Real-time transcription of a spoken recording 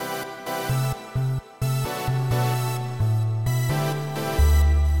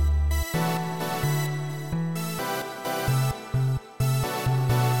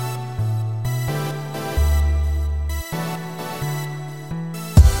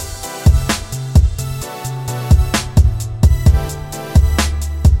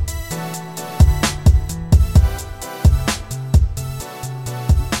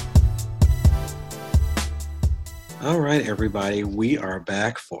everybody. We are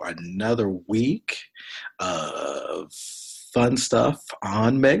back for another week of fun stuff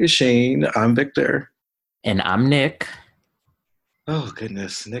on Megashine. I'm Victor. And I'm Nick. Oh,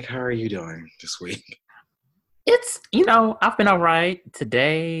 goodness. Nick, how are you doing this week? I've been all right.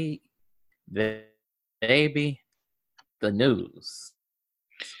 Today, baby, the news.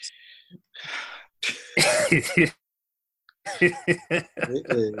 It's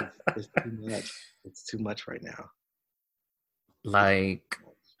too much. It's too much right now. Like,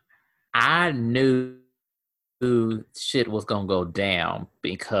 I knew shit was going to go down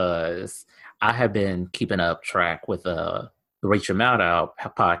because I have been keeping up track with the Rachel Maddow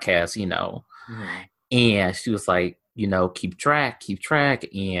podcast, and she was like, keep track.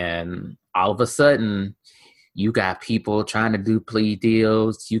 And all of a sudden, you got people trying to do plea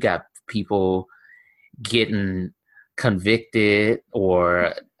deals. You got people getting convicted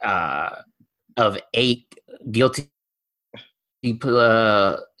or of 8 guilty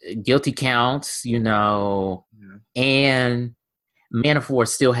counts, and Manafort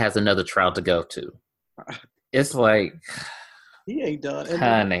still has another trial to go to. It's like, he ain't done, and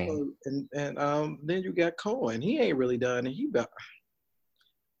honey. Then you got Cohen. He ain't really done. And I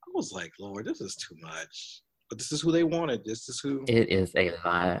was like, Lord, this is too much. But this is who they wanted. This is who. It is a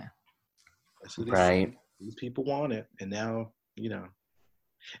lot. That's who they right. said. These people want it, and now And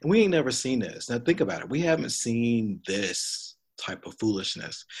we ain't never seen this. Now think about it. We haven't seen this type of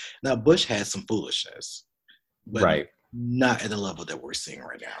foolishness. Now Bush had some foolishness, but not at the level that we're seeing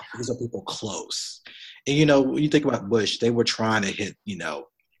right now. These are people close. And when you think about Bush, they were trying to hit, a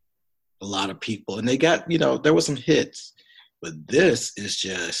lot of people. And they got, there were some hits. But this is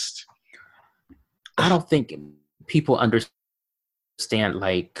just, I don't think people understand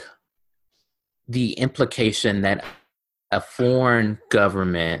like the implication that a foreign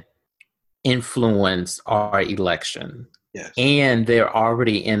government influenced our election. Yes. And they're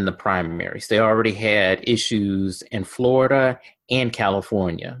already in the primaries. They already had issues in Florida and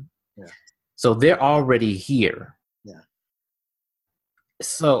California. Yeah. So they're already here. Yeah.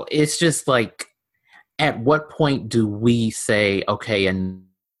 So it's just like, at what point do we say, okay, enough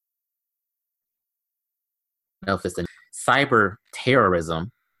is enough? Cyber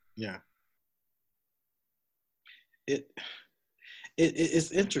terrorism. Yeah.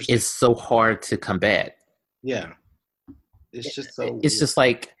 It's interesting. It's so hard to combat. Yeah. It's just so it's just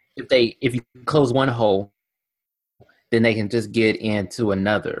like if you close one hole, then they can just get into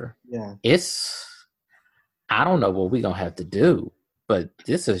another. Yeah. I don't know what we're gonna have to do, but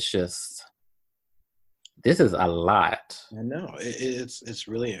this is a lot. I know. It's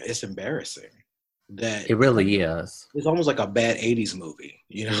really embarrassing. That it really is. It's almost like a bad 80s movie,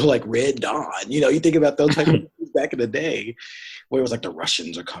 like Red Dawn. You think about those type of movies back in the day where it was like the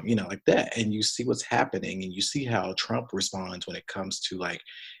Russians are coming, like that. And you see what's happening and you see how Trump responds when it comes to like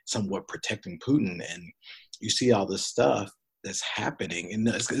somewhat protecting Putin. And you see all this stuff that's happening. And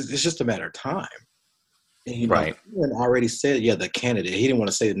it's just a matter of time. And, Right. He already said, the candidate. He didn't want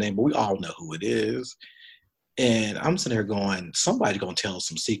to say the name, but we all know who it is. And I'm sitting here going, somebody's going to tell us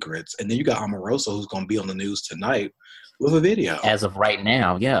some secrets. And then you got Omarosa, who's going to be on the news tonight with a video. As of right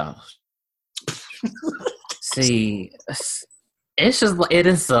now, yeah. See, it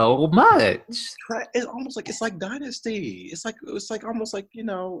is so much. It's almost like, it's like Dynasty. It's like almost like,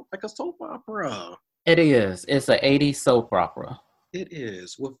 like a soap opera. It is. It's an 80s soap opera. It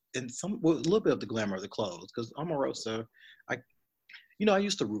is. With a little bit of the glamour of the clothes. Because Omarosa, I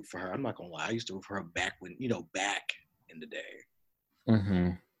used to root for her. I'm not gonna lie. I used to root for her back back in the day. Mm-hmm.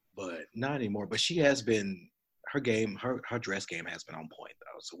 But not anymore. But she has been, her dress game has been on point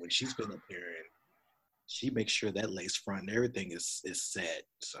though. So when she's been appearing, she makes sure that lace front and everything is set.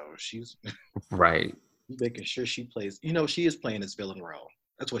 So she's right. making sure she plays. She is playing this villain role.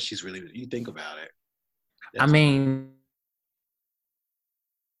 That's what she's really. You think about it. I mean.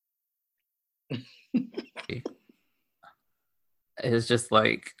 It's just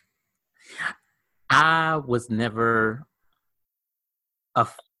like, I was never a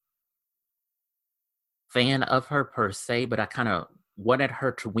fan of her per se, but I kind of wanted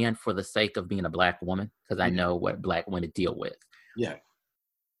her to win for the sake of being a Black woman, because I know what Black women deal with. Yeah.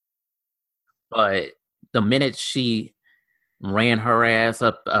 But the minute she ran her ass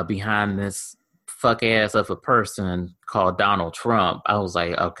up behind this fuck ass of a person called Donald Trump, I was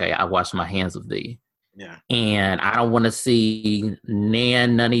like, okay, I wash my hands of thee. Yeah. And I don't want to see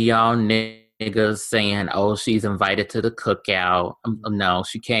none of y'all niggas saying, oh, she's invited to the cookout. No,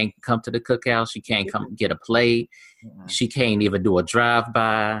 she can't come to the cookout. She can't come get a plate. Mm-hmm. She can't even do a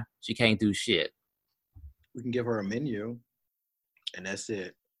drive-by. She can't do shit. We can give her a menu, and that's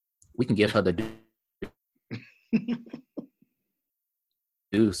it. We can give her the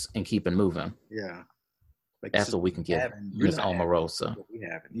reduce and keep it moving. Yeah. Like That's what we can give Miss Omarosa. We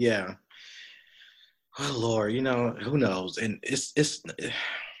haven't. Yeah. Oh Lord, who knows? And it's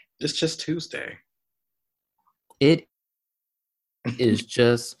just Tuesday. It is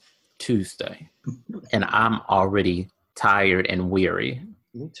just Tuesday, and I'm already tired and weary.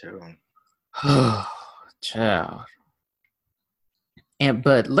 Me too. Child.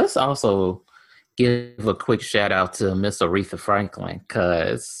 But let's also give a quick shout out to Miss Aretha Franklin,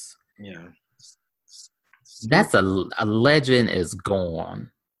 because that's a legend is gone.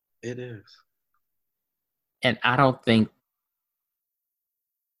 It is. And I don't think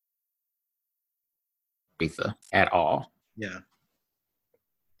Aretha at all. Yeah.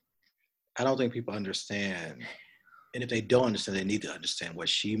 I don't think people understand. And if they don't understand, they need to understand what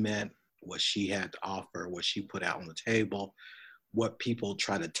she meant, what she had to offer, what she put out on the table, what people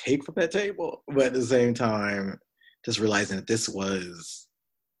try to take from that table. But at the same time, just realizing that this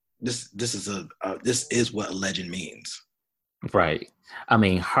is what a legend means. Right. I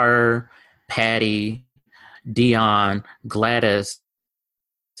mean, her, Patty, Dion, Gladys,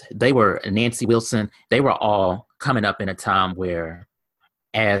 Nancy Wilson, they were all coming up in a time where,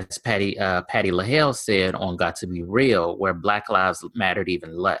 as Patty LaHaye said on Got to Be Real, where Black lives mattered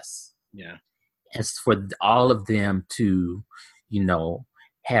even less. Yeah. And for all of them to,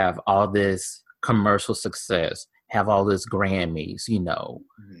 have all this commercial success, have all this Grammys,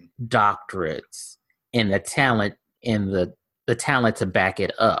 doctorates, and the talent to back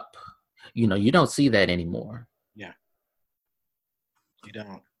it up. You don't see that anymore. Yeah. You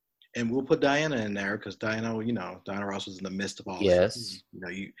don't. And we'll put Diana in there because Diana Ross was in the midst of all this.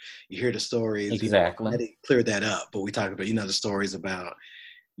 You hear the stories. Exactly. Patty cleared that up, but we talk about, the stories about,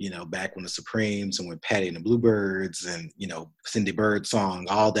 back when the Supremes and when Patty and the Bluebirds and, Cindy Birdsong,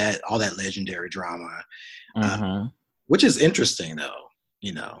 all that legendary drama, which is interesting though.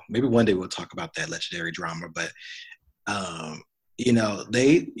 Maybe one day we'll talk about that legendary drama, but,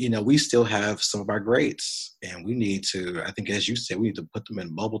 we still have some of our greats, and we need to, I think, as you said, we need to put them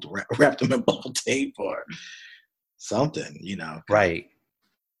in wrap them in bubble tape or something, Right.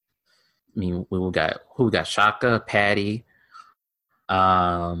 I mean, we got Shaka, Patty,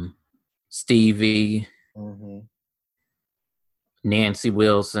 Stevie, Nancy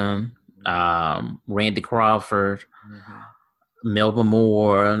Wilson, Randy Crawford, Melba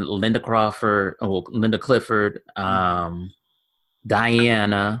Moore, Linda Clifford,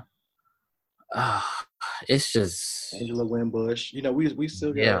 Diana. It's just Angela Winbush. We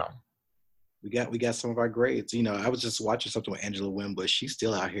still got we got some of our greats. I was just watching something with Angela Winbush. She's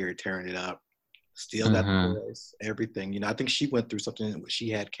still out here tearing it up. Still got the voice, everything. I think she went through something. She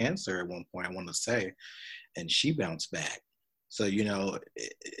had cancer at one point, I want to say, and she bounced back. So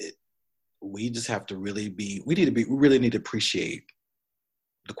we just have to we really need to appreciate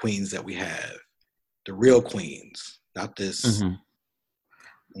the queens that we have, the real queens, not this. I'm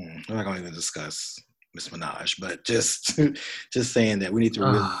not going to even discuss Miss Minaj, but just saying that we need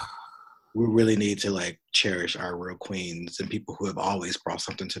to we really need to cherish our real queens and people who have always brought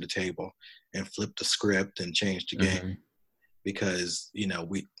something to the table and flipped the script and changed the game. Because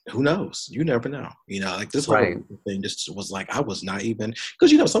who knows? You never know. This whole thing just was I was not even,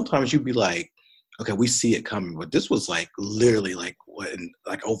 because sometimes you'd be like, okay, we see it coming, but this was literally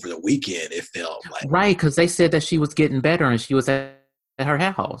over the weekend it felt like. Right, because they said that she was getting better and she was at her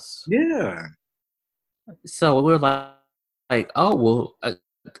house. Yeah. So we're like, oh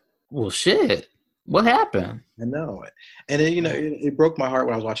well, shit. What happened? I know it, and then it broke my heart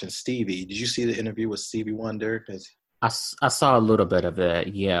when I was watching Stevie. Did you see the interview with Stevie Wonder? Because I saw a little bit of it.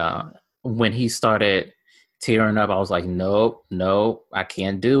 Yeah, when he started tearing up, I was like, nope, I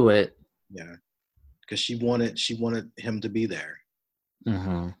can't do it. Yeah, because she wanted him to be there.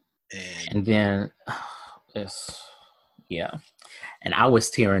 And then and I was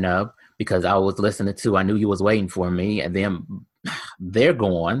tearing up because I was listening to I Knew You Was Waiting For Me, and then they're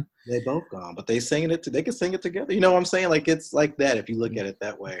gone. They both gone, but they can sing it together. You know what I'm saying? It's like that if you look at it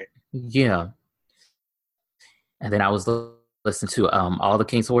that way. Yeah. And then I was listening to All the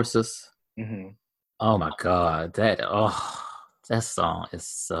King's Horses. Oh my God, that song is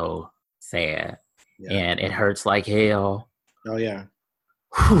so sad, and it hurts like hell. Oh yeah.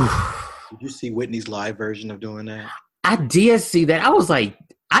 Did you see Whitney's live version of doing that? I did see that. I was like,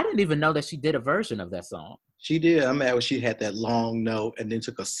 I didn't even know that she did a version of that song. She did. I'm mad when she had that long note and then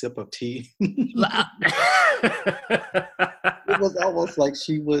took a sip of tea. It was almost like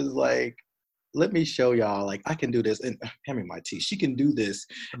she was like, let me show y'all, I can do this. And hand me my tea. She can do this.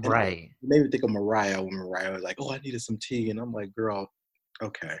 And right. It made me think of Mariah when Mariah was like, oh, I needed some tea. And I'm like, girl,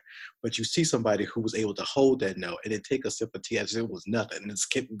 Okay. But you see somebody who was able to hold that note and then take a sip of tea as if it was nothing and just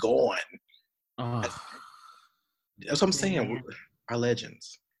keep going. Oh, That's what I'm saying. man. Our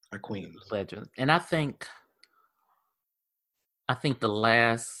legends, our queens. Legend. And I think the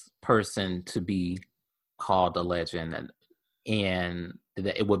last person to be called a legend and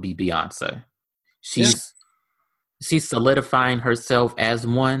that it would be Beyonce. Yeah. She's solidifying herself as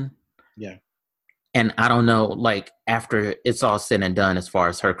one. Yeah. And I don't know, like after it's all said and done as far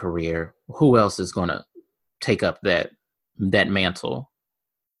as her career, who else is gonna take up that mantle?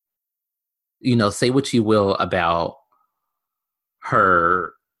 You know, say what you will about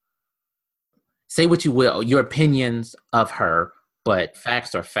her, say what you will, your opinions of her, but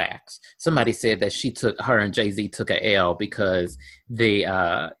facts are facts. Somebody said that her and Jay-Z took a L because they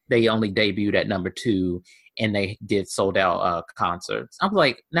only debuted at number 2 and they did sold out concerts. I'm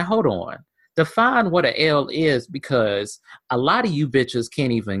like, now hold on. Define what a L is, because a lot of you bitches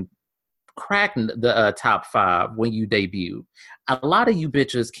can't even crack the top 5 when you debut. A lot of you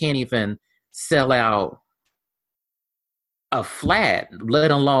bitches can't even sell out a flat,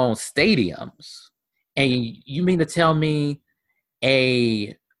 let alone stadiums. And you mean to tell me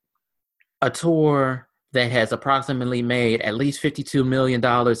a tour that has approximately made at least $52 million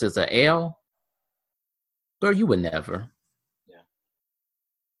is a L? Girl, you would never. Yeah.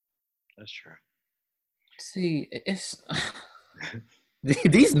 That's true. See, it's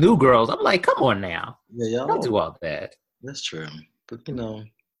these new girls. I'm like, come on now. Yeah, Don't do all that. That's true. But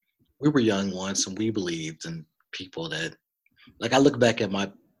we were young once and we believed in people that, like, I look back at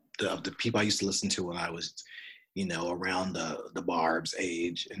the people I used to listen to when I was, around the Barb's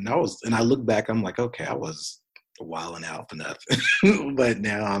age, and I look back, I'm like, okay, I was wilding out for nothing. But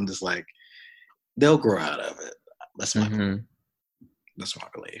now I'm just like, they'll grow out of it. That's my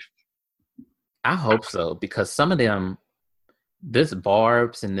belief. I hope so, because some of them, this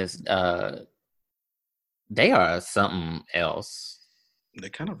Barb's and this they are something else. They're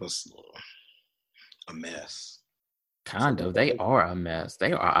kind of a mess. Kind of. They are a mess.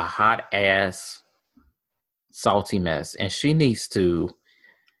 They are a hot ass, salty mess. And she needs to.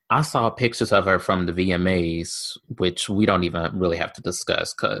 I saw pictures of her from the VMAs, which we don't even really have to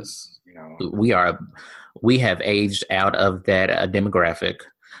discuss because we have aged out of that demographic.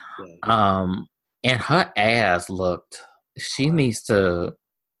 Yeah. And her ass looked. She needs to.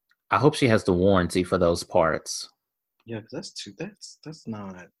 I hope she has the warranty for those parts. Yeah, because that's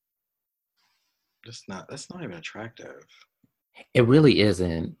not even attractive. It really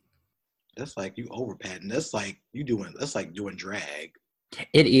isn't. That's like you over patting. That's like doing drag.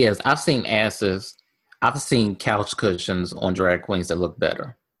 It is. I've seen asses. I've seen couch cushions on drag queens that look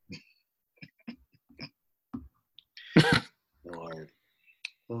better.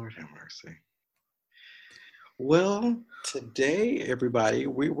 Lord have mercy. Well, today, everybody,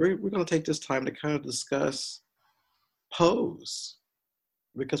 we're going to take this time to kind of discuss Pose,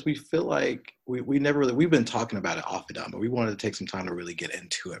 because we feel like we've been talking about it off and on, but we wanted to take some time to really get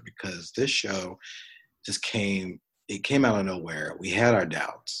into it because this show just came out of nowhere. We had our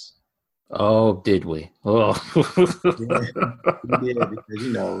doubts. Oh, did we? Oh, yeah, we did, because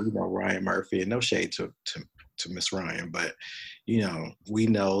Ryan Murphy, and no shade to Miss Ryan, but we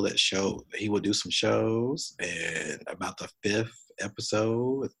know that he will do some shows, and about the 5th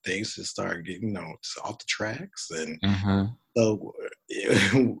episode, things just started getting off the tracks, and so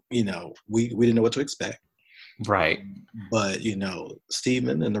we didn't know what to expect. Right. But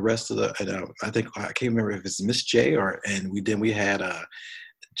Steven and the rest of I think I can't remember if it's Miss J and we had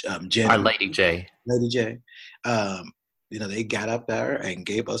Jen, our Lady J. They got up there and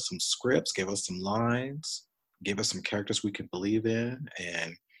gave us some scripts, gave us some lines, gave us some characters we could believe in,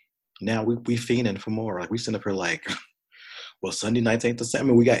 and now we fiending for more. Like, we sitting up here like, well, Sunday nights ain't the same. I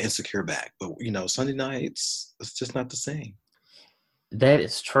mean, we got Insecure back, but Sunday nights, it's just not the same. That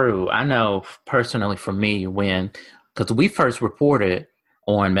is true. I know personally for me, because we first reported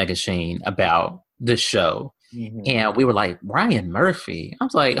on Megashine about this show, and we were like, Ryan Murphy. I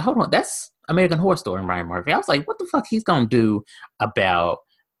was like, hold on, that's American Horror Story and Ryan Murphy. I was like, what the fuck he's gonna do about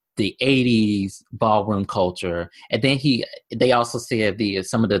the 80s ballroom culture? And then they also said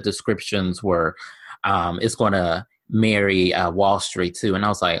some of the descriptions were it's gonna marry Wall Street too, and I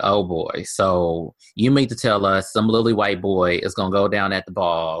was like, oh boy, so you mean to tell us some lily white boy is gonna go down at the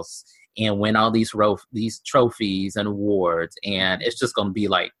balls and win all these trophies and awards, and it's just gonna be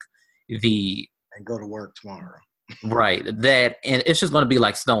like and go to work tomorrow, right? And it's just gonna be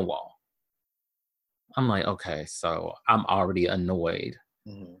like Stonewall. I'm like, okay, so I'm already annoyed.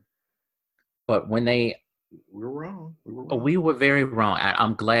 But when we were wrong. We were very wrong.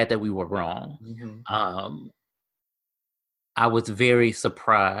 I'm glad that we were wrong. I was very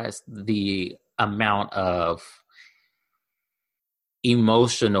surprised the amount of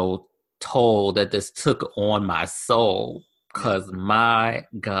emotional toll that this took on my soul. Because my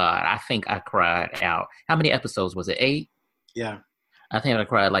God, I think I cried out. How many episodes was it? 8? Yeah. I think I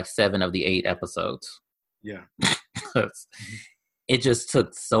cried like 7 of the 8 episodes. Yeah. It just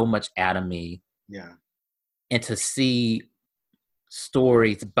took so much out of me. Yeah. And to see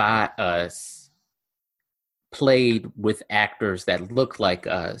stories by us played with actors that look like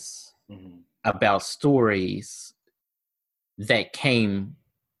us about stories that came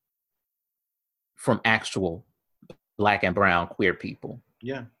from actual Black and brown queer people.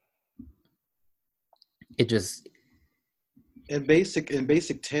 Yeah. It just and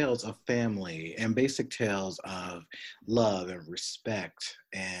basic tales of family and basic tales of love and respect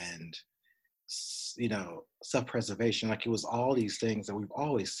and self-preservation. Like, it was all these things that we've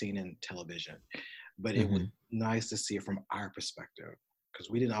always seen in television, but it was nice to see it from our perspective, because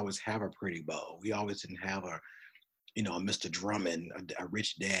we didn't always have a pretty bow. We always didn't have a Mr. Drummond, a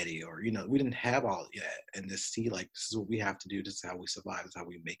rich daddy, or we didn't have all that. And to see, like, this is what we have to do, this is how we survive, this is how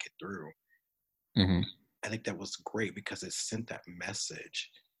we make it through. I think that was great, because it sent that message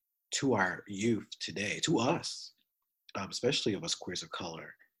to our youth today, to us, especially of us queers of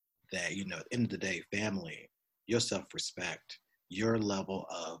color, that, at the end of the day, family, your self-respect, your level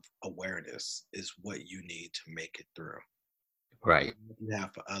of awareness is what you need to make it through. Right. You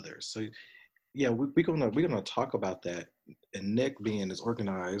have for others. So yeah, we're gonna talk about that. And Nick, being as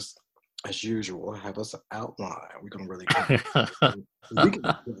organized as usual, have us outline. We're gonna really we can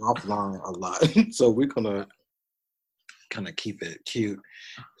offline a lot, so we're gonna kind of keep it cute.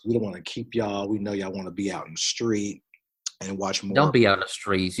 We don't want to keep y'all. We know y'all want to be out in the street and watch more. Don't be out in the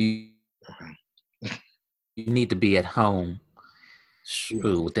streets. You need to be at home.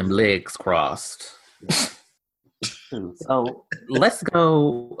 Shoot, with them legs crossed. Yeah. So let's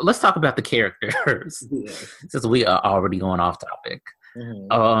talk about the characters, since we are already going off topic.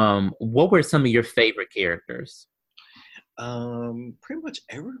 What were some of your favorite characters? Pretty much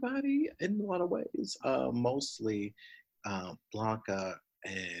everybody, in a lot of ways. Mostly Blanca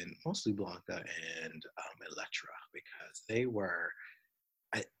and Elektra, because they were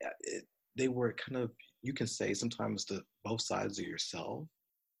kind of, you can say, sometimes both sides of yourself.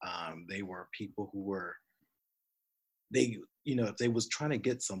 They were people who were, if they was trying to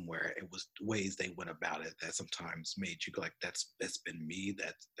get somewhere, it was ways they went about it that sometimes made you go like, that's been me,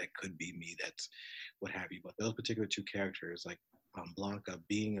 that could be me, that's what have you. But those particular two characters, like Blanca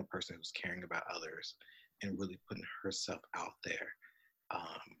being a person who's caring about others and really putting herself out there,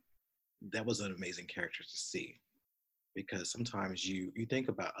 that was an amazing character to see. Because sometimes you think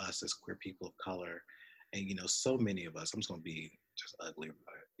about us as queer people of color, and so many of us, I'm just going to be just ugly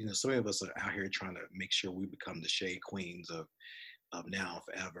about it, so many of us are out here trying to make sure we become the shade queens of now and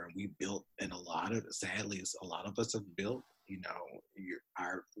forever. And we built, and sadly a lot of us have built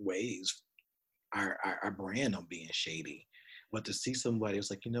our ways, our brand on being shady. But to see somebody, it's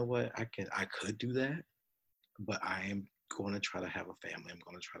like, what, I could do that, but I am going to try to have a family. I'm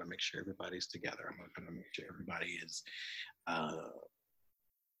going to try to make sure everybody's together. I'm going to make sure everybody is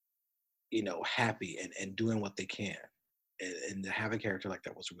happy and doing what they can. And to have a character like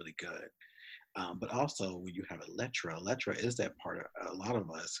that was really good. But also, when you have Elektra is that part of a lot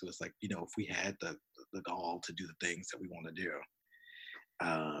of us who is like, if we had the gall to do the things that we want to do,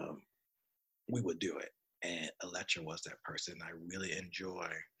 we would do it. And Elektra was that person. I really enjoy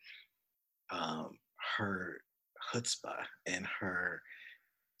her chutzpah and her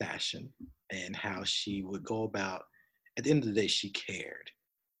fashion, and how she would go about. At the end of the day, she cared.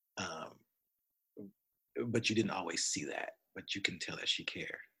 But you didn't always see that, but you can tell that she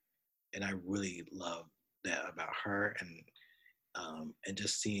cared. And I really love that about her, and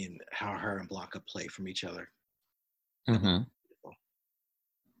just seeing how her and Blanca play from each other.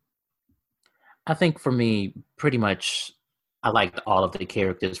 I think for me, pretty much, I liked all of the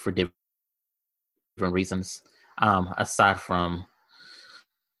characters for different reasons. Aside from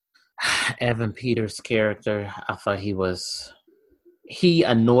Evan Peters' character, I thought he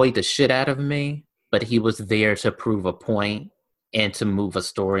annoyed the shit out of me, but he was there to prove a point and to move a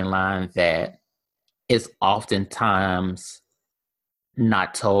storyline that is oftentimes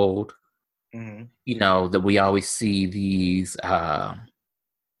not told. That we always see these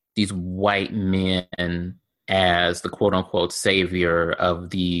white men as the quote unquote savior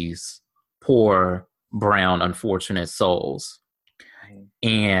of these poor, brown, unfortunate souls.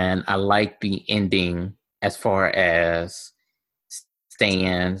 And I like the ending as far as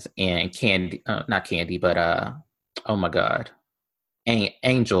Stan's and Candy, not Candy, but oh my God,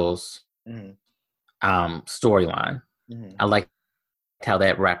 Angel's storyline. Mm-hmm. I like how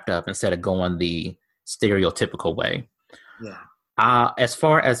that wrapped up instead of going the stereotypical way. Yeah. As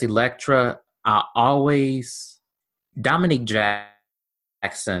far as Elektra, I always Dominique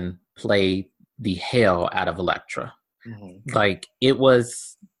Jackson played the hell out of Elektra. Mm-hmm. Like it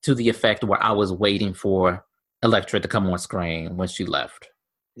was to the effect where I was waiting for Elektra to come on screen when she left.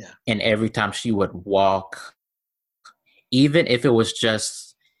 Yeah. And every time she would walk, even if it was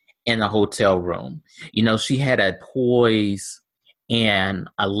just in a hotel room, she had a poise and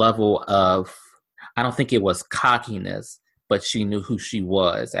a level of, I don't think it was cockiness, but she knew who she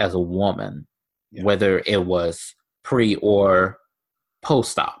was as a woman, Yeah. whether it was pre or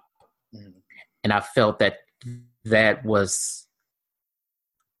post op. Mm-hmm. And I felt that was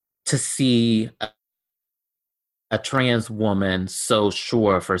to see a trans woman so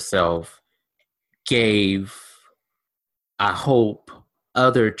sure of herself gave, I hope,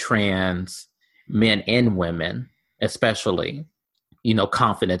 other trans men and women, especially,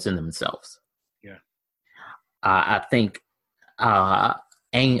 confidence in themselves. Yeah. I think, not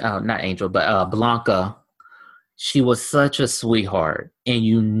Angel, but Blanca, she was such a sweetheart, and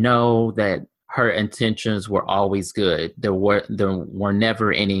that her intentions were always good. There were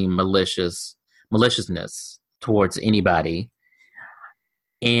never any maliciousness towards anybody,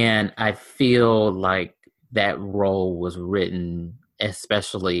 and I feel like that role was written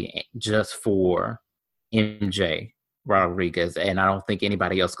especially just for MJ Rodriguez, and I don't think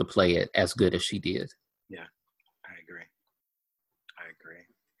anybody else could play it as good as she did. Yeah, I agree.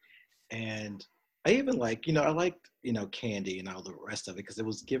 And I even I liked, Candy and all the rest of it because it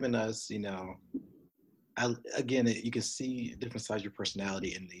was giving us, you can see different sides of your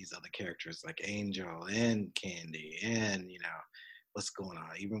personality in these other characters like Angel and Candy and, what's going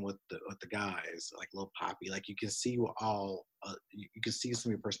on, even with the guys like Lil Poppy. Like you can see you can see some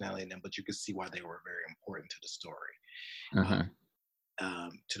of your personality in them, but you can see why they were very important to the story. Mm-hmm.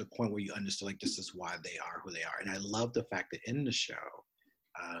 To the point where you understand like this is why they are who they are. And I love the fact that in the show,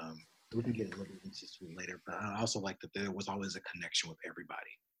 we can get a little bit into this later, but I also like that there was always a connection with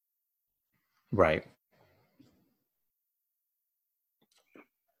everybody. Right.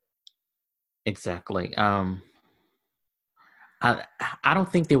 Exactly. I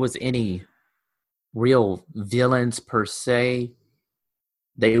don't think there was any real villains per se.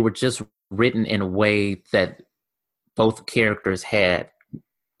 They were just written in a way that both characters had.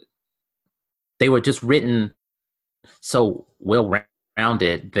 They were just written so well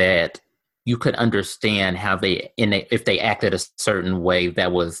rounded that you could understand how if they acted a certain way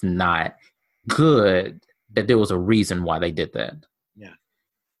that was not good, that there was a reason why they did that. Yeah.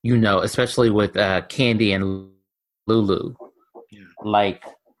 Especially with Candy and Lulu. Yeah. Like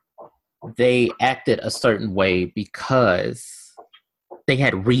they acted a certain way because they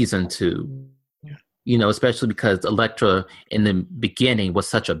had reason to. Yeah. Especially because Elektra in the beginning was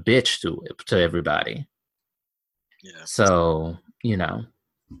such a bitch to everybody. Yeah. So,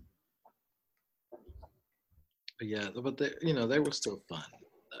 But yeah, but they were still fun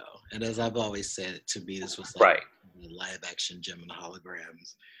though. And as I've always said, to me, this was right. the live action Jem and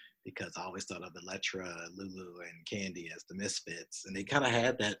Holograms, because I always thought of Elektra, Lulu, and Candy as the Misfits, and they kind of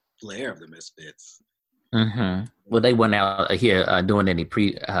had that flair of the Misfits. Mm-hmm. Well, they weren't out here doing any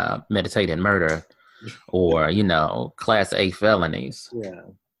meditated murder or Class A felonies. Yeah,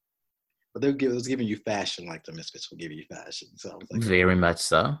 but it was giving you fashion, like the Misfits will give you fashion. So I was like, very much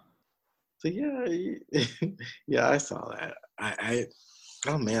so. So yeah, yeah, I saw that.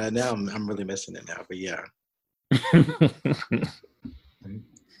 Oh man, now I'm really missing it now. But yeah.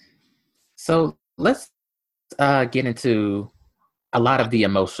 So let's get into a lot of the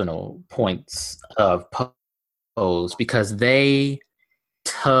emotional points of Pose because they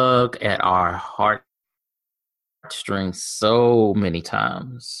tug at our heartstrings so many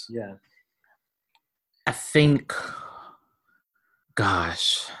times. Yeah. I think,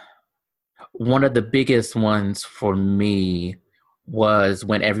 gosh, one of the biggest ones for me was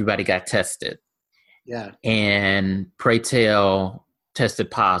when everybody got tested. Yeah. And Pray Tell tested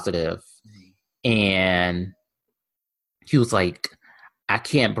positive. And he was like, I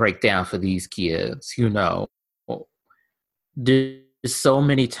can't break down for these kids. There's so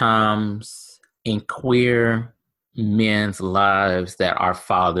many times in queer men's lives that our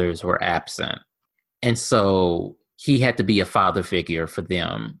fathers were absent. And so he had to be a father figure for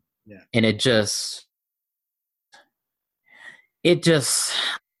them. Yeah. And it just, it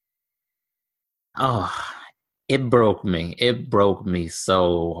broke me. It broke me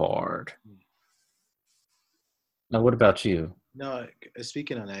so hard. Now, what about you? No,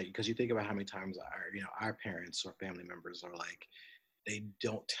 speaking on that, because you think about how many times our parents or family members are like, they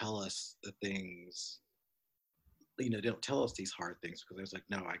don't tell us the things they don't tell us these hard things because there's like,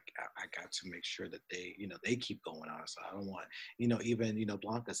 no, I got to make sure that they, they keep going on. So I don't want, even,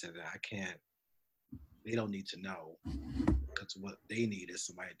 Blanca said that I can't, they don't need to know, because what they need is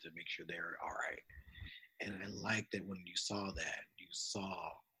somebody to make sure they're all right. And I like that when you saw that, you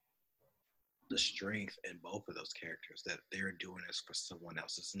saw the strength in both of those characters, that they're doing this for someone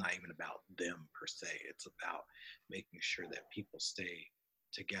else. It's not even about them per se. It's about making sure that people stay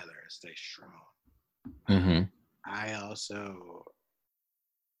together and stay strong. Mm-hmm. I also,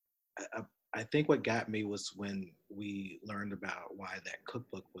 I think what got me was when we learned about why that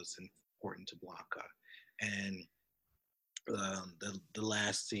cookbook was important to Blanca, and the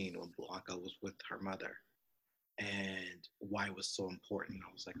last scene when Blanca was with her mother, and why it was so important.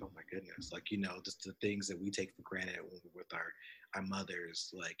 I was like, oh my goodness, like, just the things that we take for granted when we're with our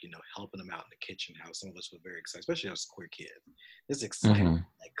mothers, like, helping them out in the kitchen, how some of us were very excited, especially as queer kids. It's exciting, Mm-hmm.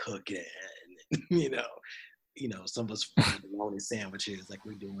 like cooking, some of us frying bologna sandwiches, like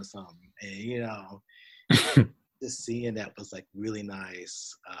we're doing something, and just seeing that was like really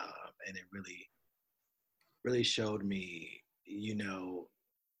nice, and it really, really showed me,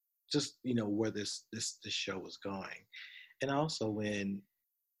 just where this show was going. And also when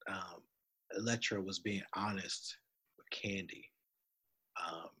Elektra was being honest with Candy,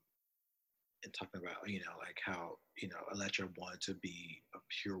 and talking about like how Elektra wanted to be a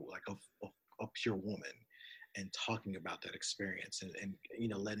pure, like a pure woman, and talking about that experience, and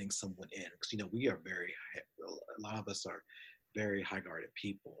letting someone in, because we are a lot of us are very high guarded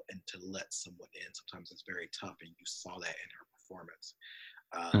people, and to let someone in sometimes it's very tough, and you saw that in her performance.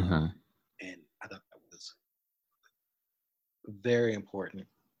 Mm-hmm. And I thought that was very important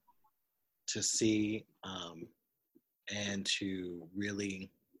to see, and to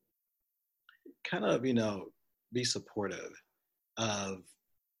really kind of, be supportive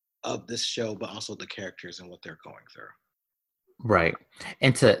of this show, but also the characters and what they're going through. Right.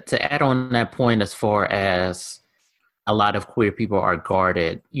 And to add on that point, as far as a lot of queer people are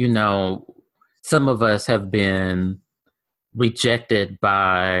guarded, some of us have been rejected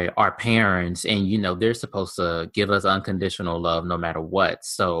by our parents, and they're supposed to give us unconditional love no matter what.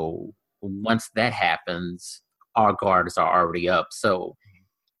 So once that happens, our guards are already up. So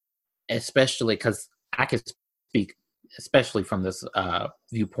especially because I can speak especially from this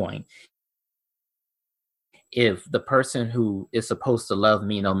viewpoint, if the person who is supposed to love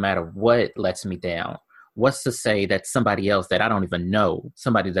me no matter what lets me down, what's to say that somebody else that I don't even know,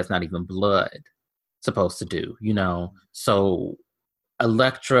 somebody that's not even blood, supposed to do, So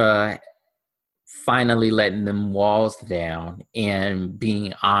Elektra finally letting them walls down and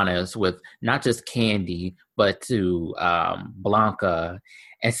being honest with not just Candy, but to Blanca,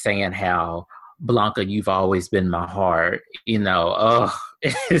 and saying how, Blanca, you've always been my heart,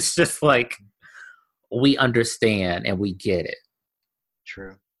 it's just like, we understand and we get it.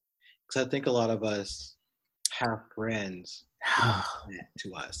 True. Because I think a lot of us have friends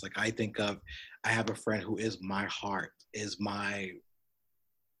to us. Like I have a friend who is my heart, is my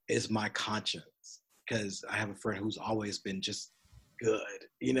conscience, because I have a friend who's always been just good,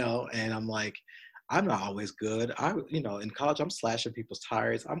 and I'm like, I'm not always good. In college, I'm slashing people's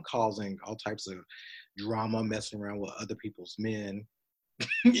tires. I'm causing all types of drama, messing around with other people's men,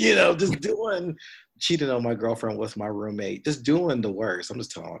 just cheating on my girlfriend with my roommate, just doing the worst. I'm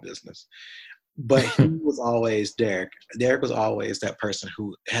just telling my business. But he was always Derek. Derek was always that person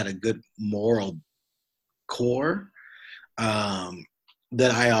who had a good moral core,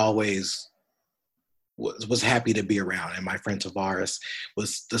 that I always was happy to be around. And my friend Tavares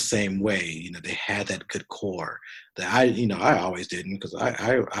was the same way. They had that good core that I always didn't, because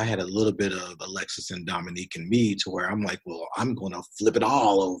I had a little bit of Alexis and Dominique in me, to where I'm like, well, I'm going to flip it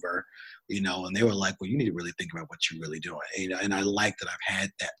all over, and they were like, well, you need to really think about what you're really doing. And I like that I've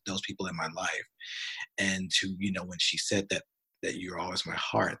had those people in my life. And to, when she said that you're always my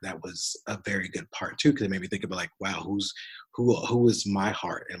heart, that was a very good part too, because it made me think about like, wow, who is my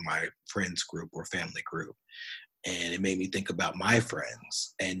heart in my friends group or family group. And it made me think about my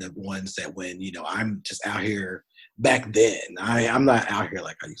friends, and the ones that when, I'm just out here back then, I'm not out here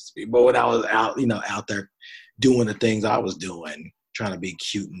like I used to be, but when I was out, out there doing the things I was doing, trying to be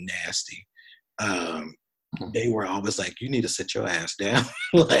cute and nasty, they were always like, you need to sit your ass down,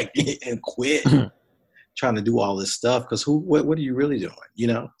 like, and quit trying to do all this stuff, because what are you really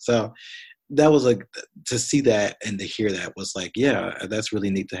doing, So that was like, to see that and to hear that was like, yeah, that's really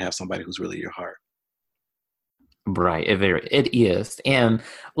neat to have somebody who's really your heart. Right, it is. And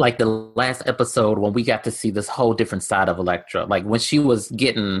like the last episode, when we got to see this whole different side of Elektra, like when she was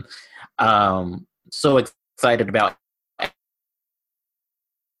getting so excited about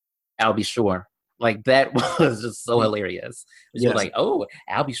Albie Shore, Like that was just so hilarious. She was Yes. like, "Oh,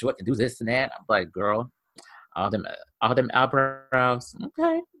 Albie Short can do this and that." I'm like, "Girl, all them eyebrows.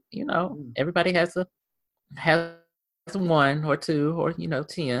 Okay, everybody has one or two or 10.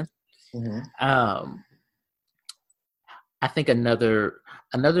 Mm-hmm. Um, I think another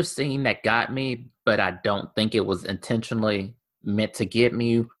scene that got me, but I don't think it was intentionally meant to get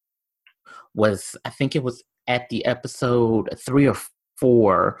me, was I think it was at the episode 3 or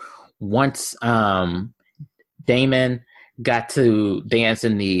 4, once Damon got to dance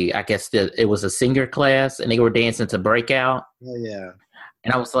in I guess it was a singer class, and they were dancing to Breakout. Oh yeah.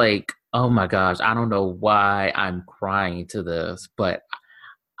 And I was like, oh my gosh, I don't know why I'm crying to this, but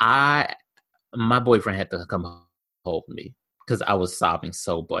my boyfriend had to come hold me because I was sobbing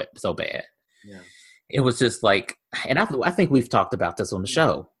so bad. Yeah. It was just like, and I think we've talked about this on the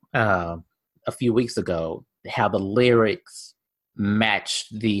show a few weeks ago, how the lyrics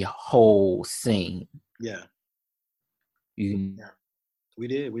matched the whole scene. Yeah. You, Yeah. We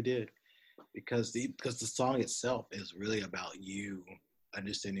did. Because the song itself is really about you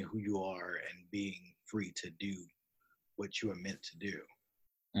understanding who you are and being free to do what you are meant to do.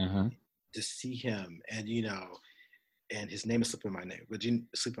 mm-hmm. To see him, and and his name is slipping my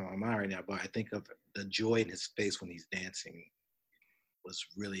mind right now, but I think of the joy in his face when he's dancing was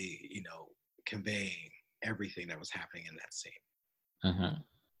really, conveying everything that was happening in that scene. Mm-hmm.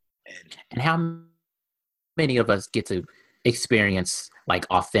 And how many of us get to experience like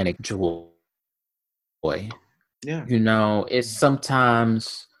authentic joy? yeah, It's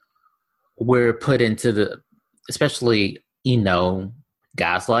sometimes we're put into especially,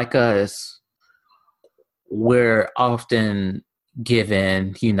 guys like us, we're often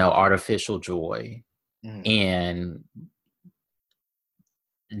given, artificial joy. mm-hmm. And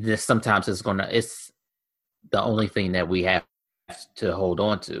this sometimes it's the only thing that we have to hold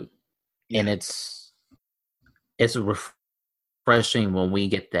on to. Yeah. And it's refreshing when we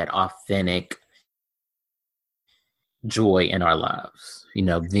get that authentic joy in our lives.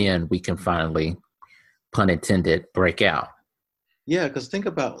 Then we can finally, pun intended, break out. Yeah, because think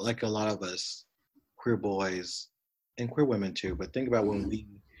about, like, a lot of us queer boys and queer women too, but think about when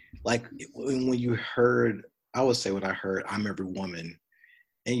you heard, I would say when I heard I'm Every Woman,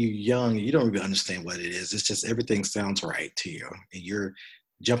 and you're young, you don't really understand what it is. It's just everything sounds right to you, and you're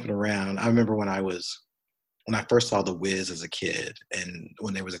jumping around. I remember when I first saw The Wiz as a kid, and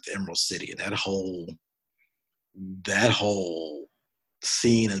when they was at the Emerald City, and that whole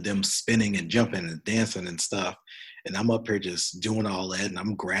scene of them spinning and jumping and dancing and stuff, and I'm up here just doing all that, and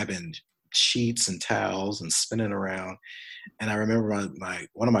I'm grabbing sheets and towels and spinning around. And I remember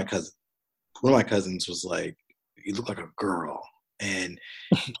one of my cousins was like, "You look like a girl." And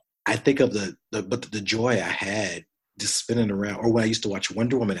I think of the joy I had just spinning around, or when I used to watch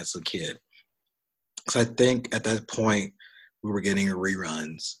Wonder Woman as a kid. So I think at that point we were getting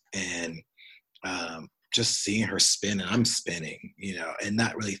reruns, and just seeing her spin, and I'm spinning, and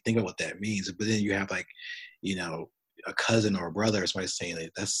not really thinking what that means. But then you have, like, a cousin or a brother or somebody saying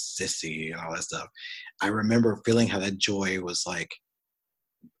that that's sissy and all that stuff. I remember feeling how that joy was like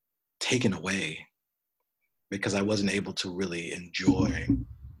taken away because I wasn't able to really enjoy,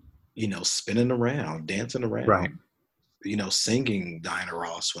 spinning around, dancing around, Right. Singing Diana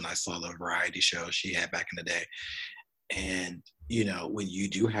Ross when I saw the variety show she had back in the day. And, when you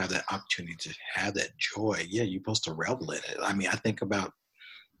do have that opportunity to have that joy, yeah, you're supposed to revel in it. I mean, I think about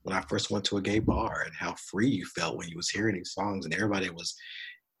when I first went to a gay bar and how free you felt when you was hearing these songs, and everybody was,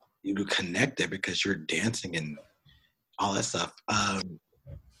 connected because you're dancing and all that stuff.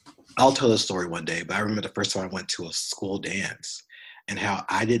 I'll tell the story one day, but I remember the first time I went to a school dance and how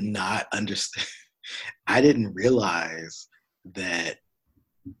I did not understand. I didn't realize that,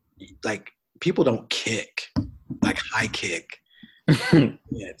 like, people don't kick, like high kick.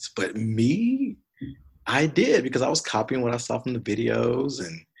 Yes, but me, I did, because I was copying what I saw from the videos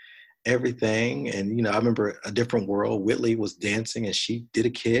and everything. And, I remember A Different World, Whitley was dancing and she did a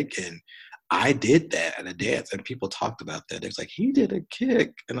kick, and I did that at a dance, and people talked about that. It was like, he did a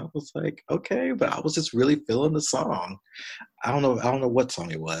kick. And I was like, okay, but I was just really feeling the song. I don't know what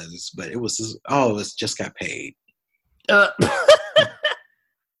song it was, but it was Just Got Paid.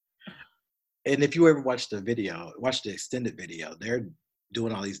 And if you ever watch the extended video, they're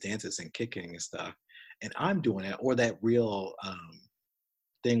doing all these dances and kicking and stuff. And I'm doing that, or that real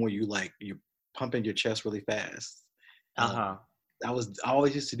thing where you're pumping your chest really fast. Uh-huh. I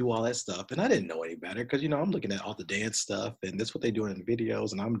always used to do all that stuff, and I didn't know any better because, I'm looking at all the dance stuff, and that's what they're doing in the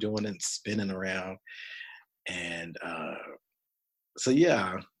videos, and I'm doing it and spinning around. And so,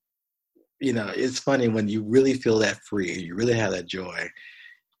 yeah, it's funny when you really feel that free, you really have that joy.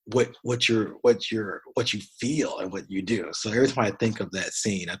 what you feel and what you do. So every time I think of that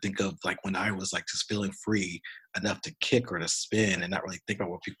scene, I think of like when I was like just feeling free enough to kick or to spin and not really think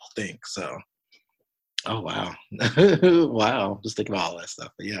about what people think. So, oh wow, wow, just think about all that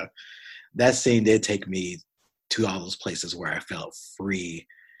stuff. But yeah, that scene did take me to all those places where I felt free,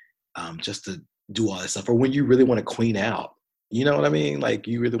 just to do all that stuff. Or when you really want to queen out, you know what I mean? Like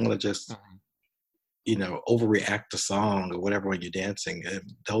you really want to just overreact the song or whatever when you're dancing.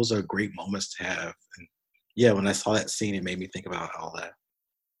 Those are great moments to have. And yeah, when I saw that scene, it made me think about all that.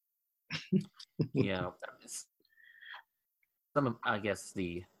 Yeah. Some of, I guess,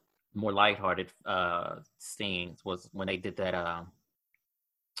 the more lighthearted scenes was when they did that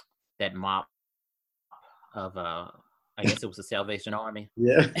that mop of I guess it was the Salvation Army.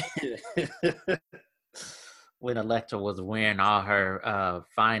 Yeah. When Elektra was wearing all her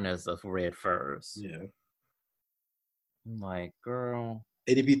finest of red furs. Yeah. I'm like, girl.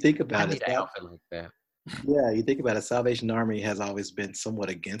 And if you think about I need an outfit like that. Yeah, you think about it, Salvation Army has always been somewhat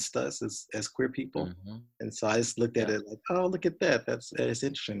against us as queer people. Mm-hmm. And so I just looked at it like, oh, look at that. It's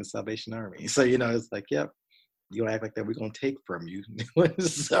interesting, the Salvation Army. So, it's like, yep, you act like that, we're going to take from you.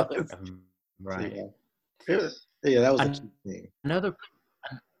 So right. So yeah, that was a key thing.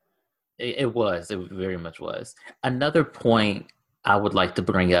 It very much was. Another point I would like to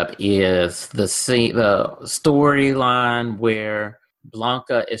bring up is the storyline where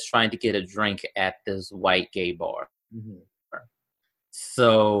Blanca is trying to get a drink at this white gay bar. Mm-hmm.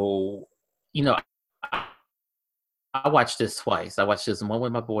 So, I watched this twice. I watched this one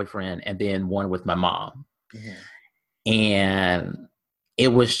with my boyfriend and then one with my mom. Mm-hmm. And it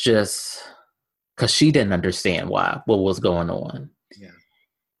was just because she didn't understand what was going on. Yeah.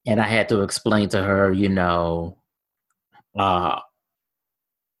 And I had to explain to her,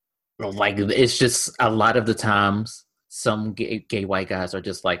 like it's just a lot of the times some gay white guys are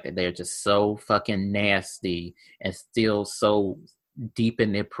just like that. They're just so fucking nasty and still so deep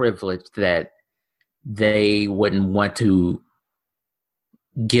in their privilege that they wouldn't want to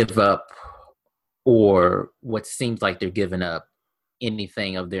give up, or what seems like they're giving up,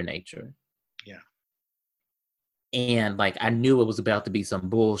 anything of their nature. Yeah. And like I knew it was about to be some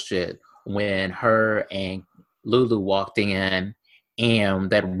bullshit when her and Lulu walked in and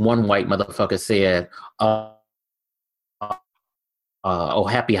that one white motherfucker said, oh,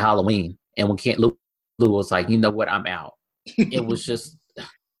 happy Halloween. And when Lulu was like, you know what, I'm out. It was just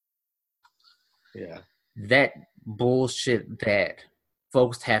that bullshit that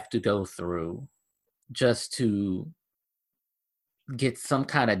folks have to go through just to get some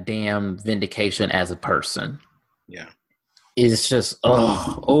kind of damn vindication as a person. Yeah. It's just,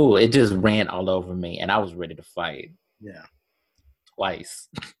 it just ran all over me and I was ready to fight. Yeah. Twice.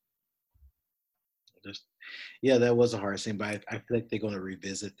 Yeah, that was a hard scene, but I feel like they're going to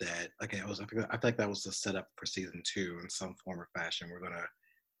revisit that. Like I feel like that was the setup for season 2 in some form or fashion. We're going to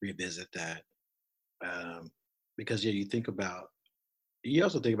revisit that. Because you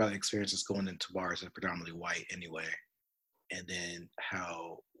also think about experiences going into bars that are predominantly white anyway, and then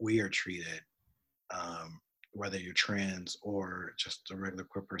how we are treated, whether you're trans or just a regular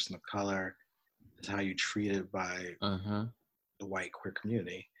queer person of color, is how you're treated by the white queer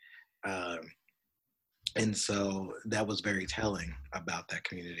community. And so that was very telling about that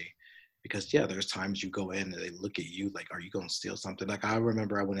community, because there's times you go in and they look at you like, are you going to steal something? Like I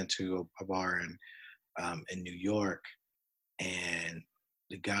remember I went into a bar in New York, and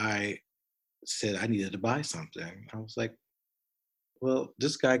the guy said I needed to buy something. I was like, well,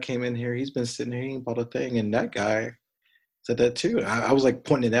 this guy came in here, he's been sitting here, he ain't bought a thing. And that guy said that too. I was like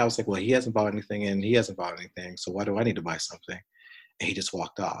pointing it out. I was like, well, he hasn't bought anything and he hasn't bought anything. So why do I need to buy something? And he just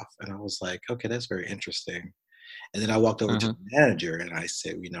walked off. And I was like, okay, that's very interesting. And then I walked over to the manager and I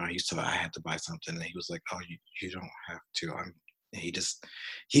said, I had to buy something. And he was like, oh, you don't have to.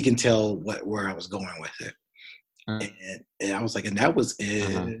 He can tell where I was going with it. And I was like, and that was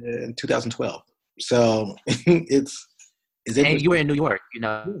in 2012. So it's and you were in New York,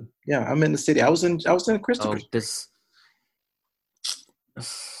 Yeah, I'm in the city. I was in Christopher.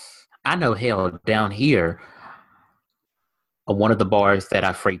 I know, hell, down here, one of the bars that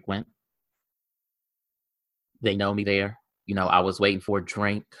I frequent, they know me there. I was waiting for a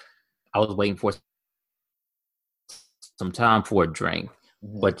drink. I was waiting for some time for a drink.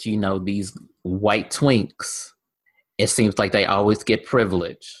 But these white twinks, it seems like they always get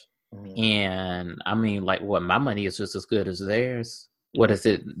privilege. And I mean, like, what, my money is just as good as theirs. What is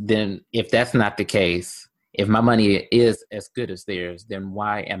it then? If that's not the case, if my money is as good as theirs, then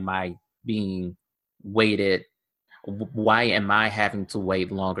why am I being waited? Why am I having to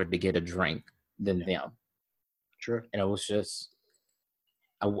wait longer to get a drink than them? Sure. And it was just,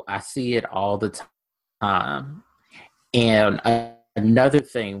 I see it all the time. And another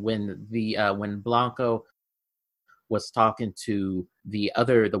thing, when Blanco was talking to the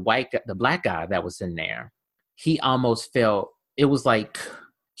black guy that was in there, he almost felt it was like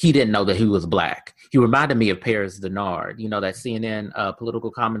he didn't know that he was black. He reminded me of Paris Denard, that CNN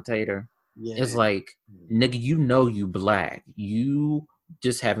political commentator. Yeah. It's like, nigga, you black. You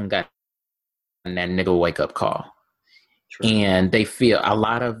just haven't got that nigga wake up call. True. And they feel a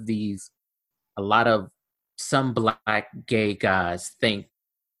lot of some black gay guys think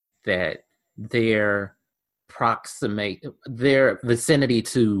that their vicinity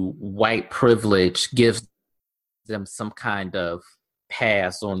to white privilege gives them some kind of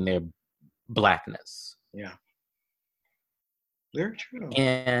pass on their blackness. Yeah. Very true.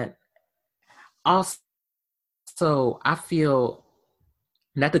 And also, I feel,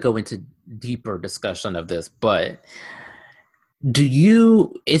 not to go into deeper discussion of this, but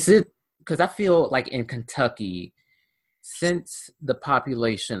because I feel like in Kentucky, since the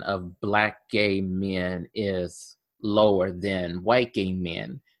population of black gay men is lower than white gay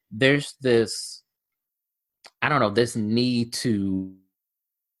men, there's this, I don't know, this need to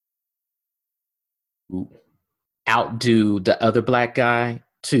outdo the other black guy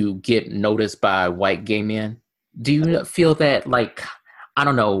to get noticed by white gay men. Do you feel that, like, I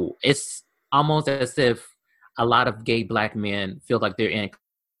don't know, it's almost as if a lot of gay black men feel like they're in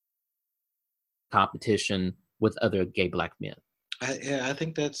competition with other gay black men? I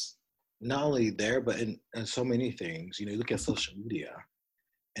think that's not only there, but in so many things. You look at social media,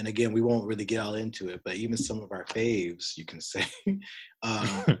 and again, we won't really get all into it, but even some of our faves, you can say,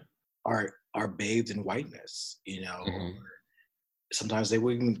 are bathed in whiteness. Mm-hmm. Sometimes they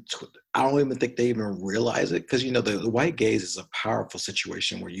wouldn't even, I don't even think they even realize it, because the white gaze is a powerful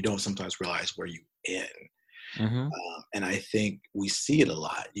situation where you don't sometimes realize where you're in. Mm-hmm. And I think we see it a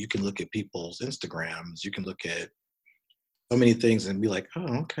lot. You can look at people's Instagrams, you can look at so many things and be like,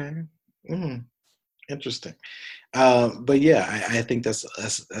 oh, okay, interesting. But yeah, I think that's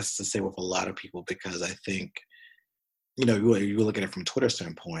the same with a lot of people, because I think, you look at it from Twitter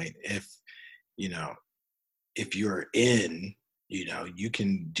standpoint, if you're in, you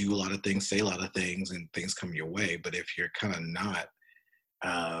can do a lot of things, say a lot of things, and things come your way. But if you're kind of not,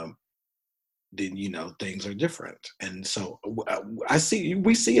 then things are different. And so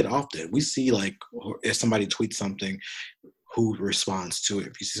we see it often. We see, like, if somebody tweets something, who responds to it.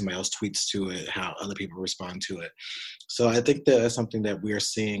 If you see somebody else tweets to it, how other people respond to it. So I think that's something that we are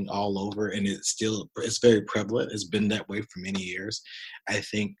seeing all over, and it's very prevalent. It's been that way for many years. I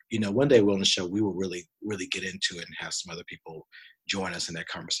think, one day we'll on the show, we will really, really get into it and have some other people join us in that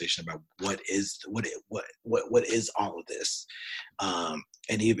conversation about what is all of this,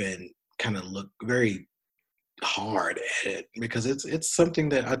 and even kind of look very hard at it, because it's something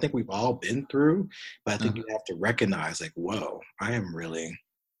that I think we've all been through, but I think you have to recognize, like, whoa, I am really,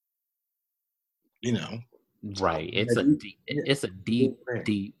 right. It's a deep,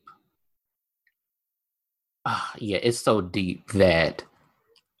 yeah, it's so deep that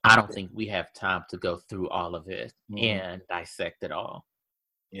I don't think we have time to go through all of it and dissect it all.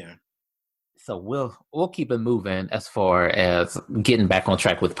 Yeah. So we'll keep it moving as far as getting back on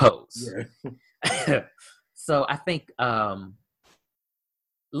track with Pose. Yeah. So I think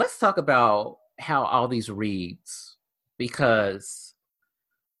let's talk about how all these reads, because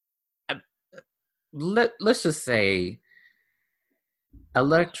let's just say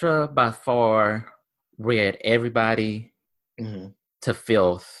Elektra by far read everybody to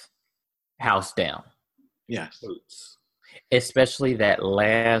filth, house down. Yes. Especially that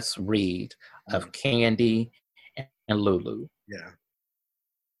last read of Kandi and Lulu. Yeah.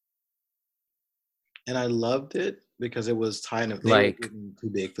 And I loved it because it was kind of, like, too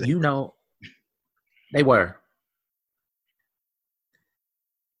big for them. They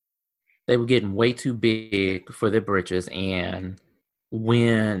were getting way too big for their britches. And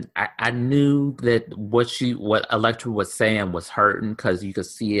when I knew that what Elektra was saying was hurting, because you could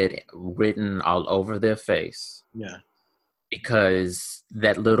see it written all over their face. Yeah. Because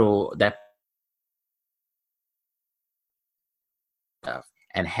that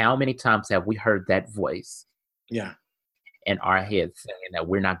and how many times have we heard that voice? Yeah. In our head saying that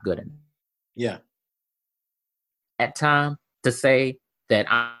we're not good enough. Yeah. At time to say that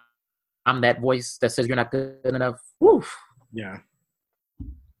I'm that voice that says you're not good enough. Woof. Yeah.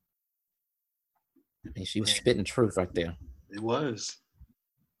 I mean, she was spitting truth right there. It was.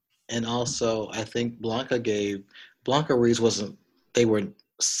 And also, I think Blanca reads they were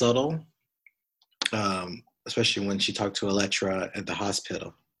subtle, especially when she talked to Elektra at the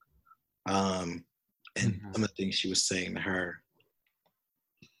hospital. And some of the things she was saying to her.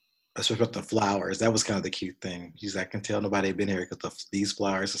 especially with the flowers. That was kind of the cute thing. He's like, I can tell nobody had been here because these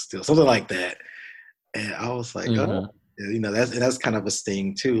flowers are still something like that. And I was like, oh, Mm-hmm. that's kind of a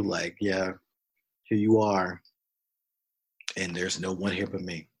sting too. Like, yeah, here you are, and there's no one here but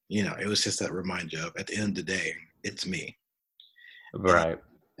me. It was just that reminder of at the end of the day, it's me. And Right.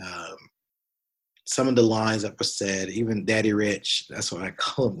 um, some of the lines that were said, even Daddy Rich, that's what I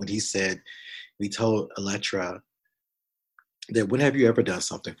call him, when he said, we told Electra that when have you ever done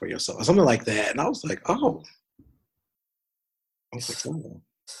something for yourself? Or something like that. And I was like, oh. I was like, oh.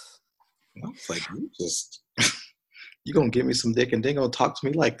 And I was like, you gonna give me some dick and then gonna talk to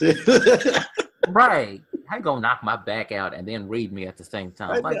me like this? Right. How you gonna knock my back out and then read me at the same I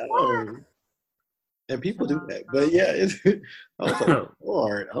time? Like what? know. And people do that. But yeah, I was like,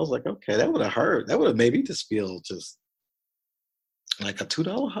 Lord, I was like, okay, that would have hurt. That would have made me just feel just like a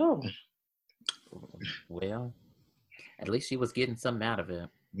 $2 hoe. Well, at least she was getting something out of it. I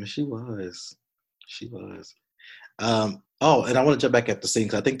mean, she was. She was. Oh, and I want to jump back at the scene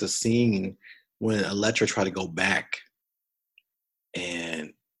because I think the scene when Electra tried to go back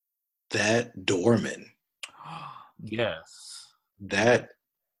and that doorman, Yes. that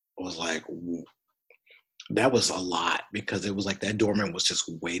was like, that was a lot because it was like that doorman was just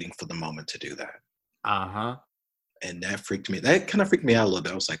waiting for the moment to do that. Uh-huh. And that kind of freaked me out a little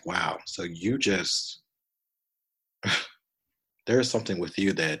bit. I was like, wow, so you just, there's something with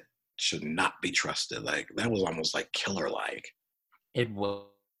you that should not be trusted. Like that was almost like killer like. It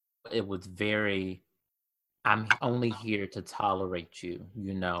was very, I'm only here to tolerate you.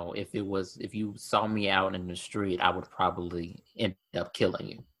 If you saw me out in the street, I would probably end up killing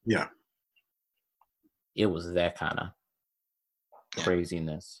you. Yeah. It was that kind of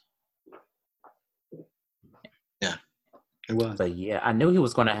craziness. Yeah, it was. But yeah, I knew he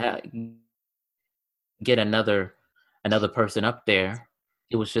was going to get another person up there.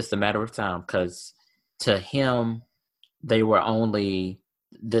 It was just a matter of time because to him, they were only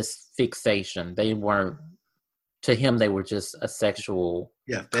this fixation. They weren't, to him, they were just a sexual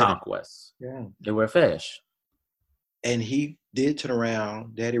conquest. Yeah. They were a fetish. And he did turn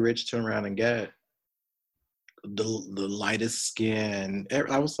around, Daddy Rich turned around and got the lightest skin.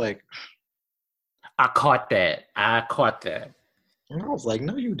 I was like, I caught that. And I was like,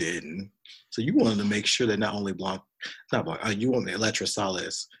 no, you didn't. So you wanted to make sure that not only you want the Electra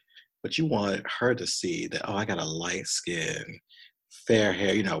Salas, but you wanted her to see that, oh, I got a light skin, fair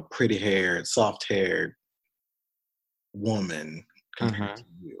hair, pretty haired, soft haired woman compared to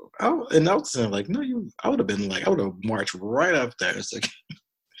you. Oh, and I was saying like, no, I would have marched right up there. It's like,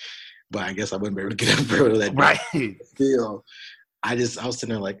 but I guess I wouldn't be able to get up there with that. Right. Still, I was sitting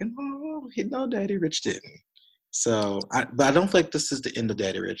there like, no, Daddy Rich didn't. So, but I don't think this is the end of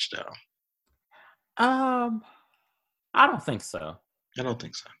Daddy Rich, though. I don't think so. I don't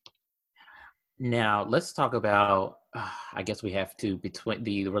think so. Now let's talk about. I guess we have to between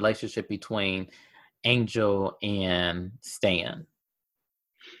the relationship between Angel and Stan,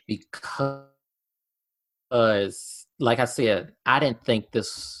 because, like I said, I didn't think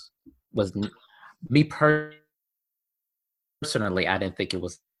this was me personally. I didn't think it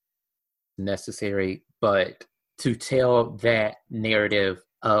was necessary, but to tell that narrative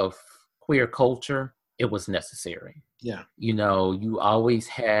of queer culture, it was necessary. Yeah. You always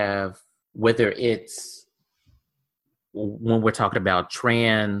have, whether it's when we're talking about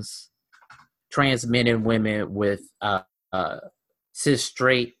trans men and women with cis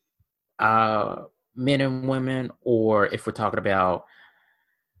straight men and women, or if we're talking about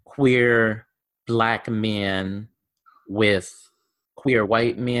queer Black men with queer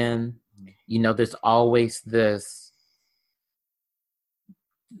white men, there's always this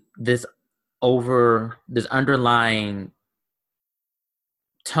underlying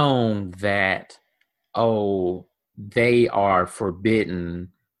tone that, oh, they are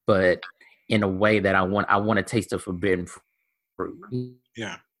forbidden, but in a way that I want to taste the forbidden fruit.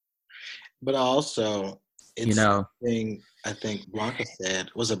 Yeah. But also, it's something I think Blanca said.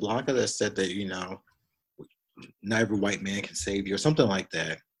 Was it Blanca that said that, not every white man can save you or something like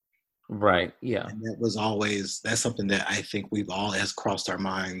that? Right. Yeah. And that's something that I think we've all has crossed our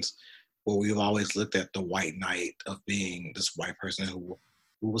minds, where we've always looked at the white knight of being this white person who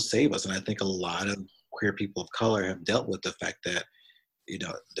will save us. And I think a lot of queer people of color have dealt with the fact that,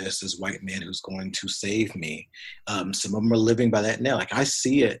 there's this white man who's going to save me. Some of them are living by that now. Like I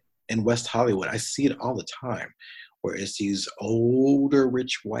see it in West Hollywood. I see it all the time, where it's these older,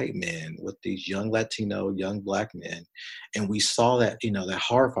 rich white men with these young Latino, young Black men. And we saw that, that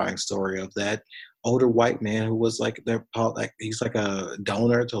horrifying story of that older white man who was he's like a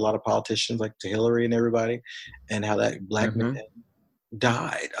donor to a lot of politicians, like to Hillary and everybody, and how that Black man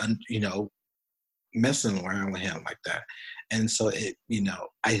died, messing around with him like that. And so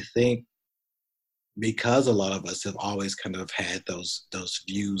I think because a lot of us have always kind of had those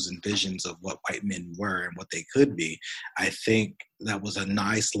views and visions of what white men were and what they could be, I think that was a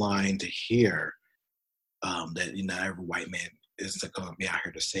nice line to hear, that every white man isn't going to be out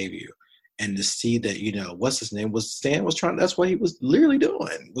here to save you. And to see that, what's his name was Stan was trying. That's what he was literally doing.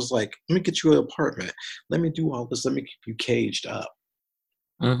 It was like, let me get you an apartment. Let me do all this. Let me keep you caged up.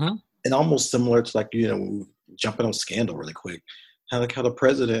 Mm-hmm. And almost similar to jumping on Scandal really quick. How the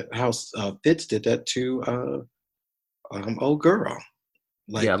president, how Fitz did that to old girl.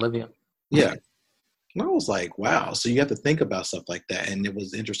 Like, yeah, Olivia. yeah. And I was like, wow. So you have to think about stuff like that. And it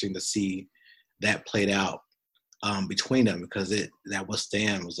was interesting to see that played out between them, because that was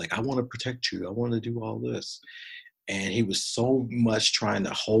Stan was like, I want to protect you. I want to do all this. And he was so much trying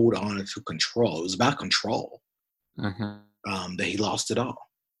to hold on to control. It was about control, that he lost it all.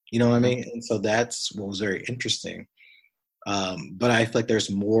 You know what I mean? And so that's what was very interesting. But I feel like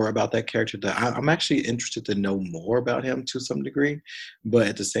there's more about that character that I'm actually interested to know more about him to some degree. But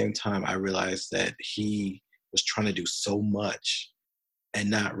at the same time, I realized that he was trying to do so much and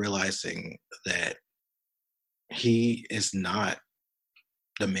not realizing that he is not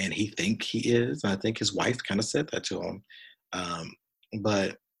the man he think he is. I think his wife kind of said that to him.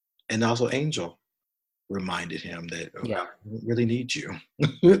 And also Angel reminded him that, Yeah. I really need you.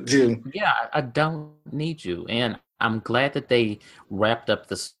 Yeah, I don't need you. And I'm glad that they wrapped up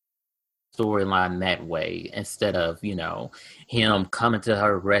the storyline that way, instead of, him coming to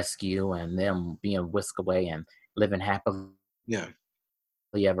her rescue and them being whisked away and living happily Yeah.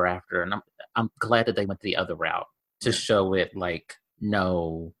 ever after. And I'm glad that they went the other route to show it like,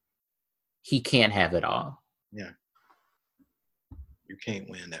 no, he can't have it all. Yeah. You can't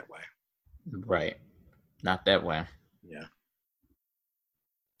win that way. Right. Not that way. Yeah.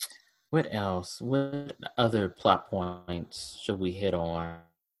 What else? What other plot points should we hit on?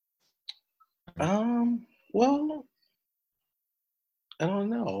 Well, I don't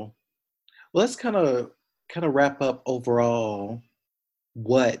know. Let's kind of wrap up overall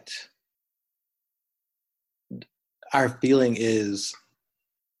what our feeling is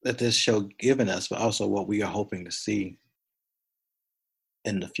that this show given us, but also what we are hoping to see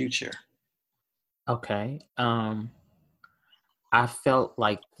in the future. Okay. I felt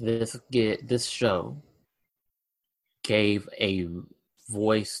like this show gave a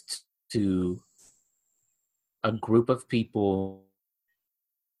voice to a group of people.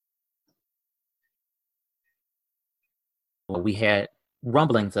 We had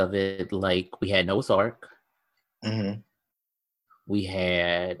rumblings of it, like we had Noah's Ark. Mm-hmm. We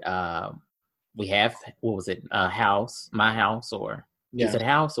had we have, what was it? House, My House, or is it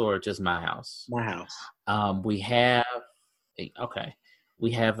House or just My House? My House. We have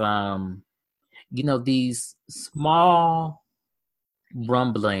these small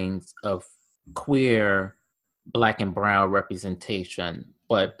rumblings of queer Black and brown representation,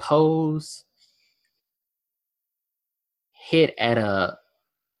 but Pose hit at a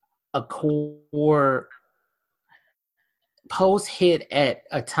core. Pose hit at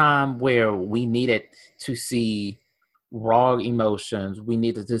a time where we needed to see raw emotions. We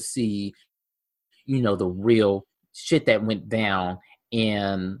needed to see, the real shit that went down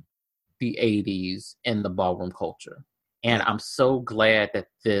in the 80s in the ballroom culture. And I'm so glad that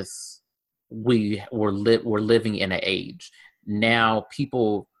we're living in an age. Now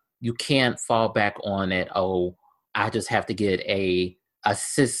people, you can't fall back on it. Oh, I just have to get a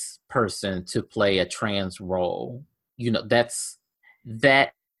cis person to play a trans role.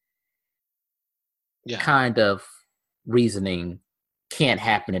 That kind of reasoning can't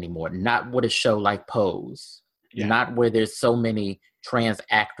happen anymore. Not with a show like Pose. Not where there's so many trans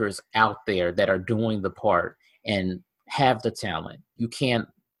actors out there that are doing the part and have the talent. You can't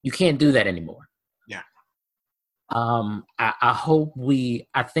do that anymore. Yeah. I hope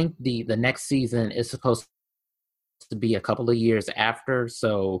I think the next season is supposed to be a couple of years after.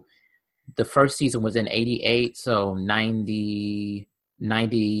 So the first season was in 88, so 90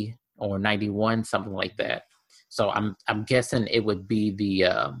 or 91, something like that. So I'm guessing it would be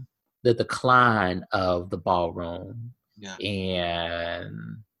the decline of the ballroom,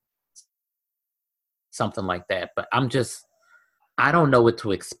 and something like that. But I don't know what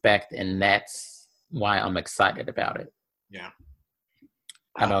to expect, and that's why I'm excited about it. Yeah.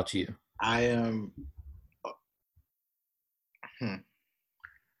 How about you? I am.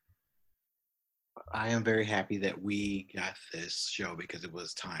 I am very happy that we got this show, because it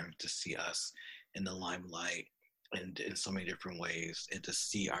was time to see us in the limelight. and in so many different ways, and to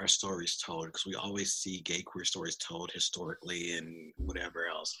see our stories told, because we always see gay queer stories told historically and whatever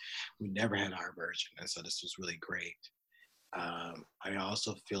else. We never had our version, and so this was really great. I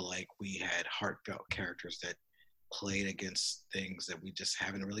also feel like we had heartfelt characters that played against things that we just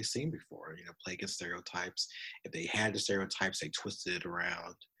haven't really seen before. Play against stereotypes. If they had the stereotypes, they twisted it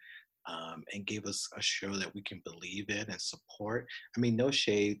around, and gave us a show that we can believe in and support. I mean, no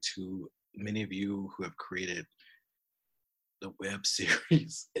shade to many of you who have created the web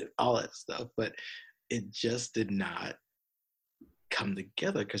series and all that stuff, but it just did not come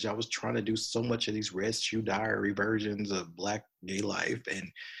together because y'all was trying to do so much of these Red Shoe Diary versions of Black gay life,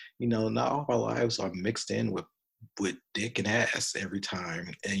 and not all of our lives are mixed in with dick and ass every time.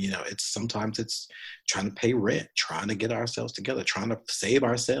 And sometimes it's trying to pay rent, trying to get ourselves together, trying to save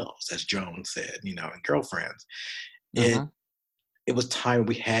ourselves, as Joan said, and girlfriends. And it was time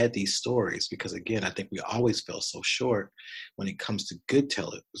we had these stories, because again, I think we always fell so short when it comes to good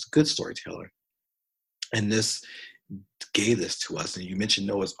storyteller. And this gave this to us. And you mentioned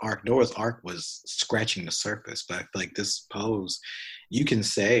Noah's Ark. Noah's Ark was scratching the surface, but I feel like this Pose, you can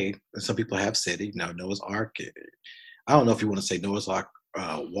say, and some people have said it, Noah's Ark, I don't know if you want to say Noah's Ark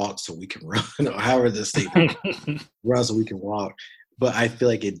walk so we can run, or however the statement run so we can walk, but I feel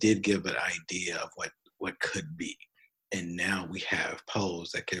like it did give an idea of what could be. And now we have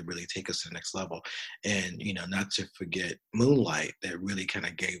Pose that could really take us to the next level. And, not to forget Moonlight, that really kind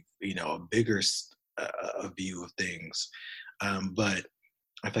of gave, a bigger a view of things. But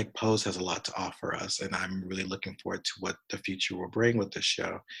I think Pose has a lot to offer us, and I'm really looking forward to what the future will bring with this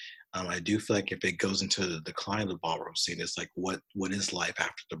show. I do feel like if it goes into the decline of the ballroom scene, it's like, what is life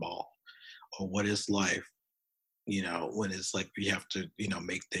after the ball? Or what is life, when it's like we have to,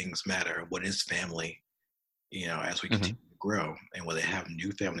 make things matter? What is family, as we continue to grow? And will they have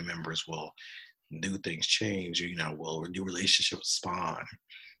new family members? Will new things change? Will a new relationship spawn?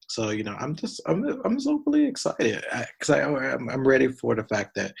 So, I'm just so really excited, because I'm ready for the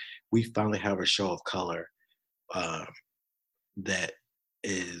fact that we finally have a show of color that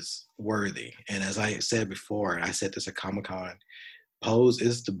is worthy. And as I said before, and I said this at Comic-Con, Pose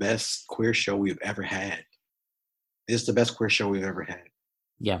is the best queer show we've ever had. It's the best queer show we've ever had.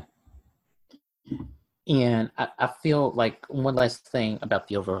 Yeah. And I feel like one last thing about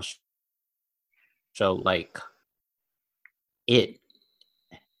the overall show, like it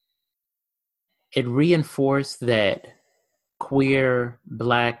reinforced that queer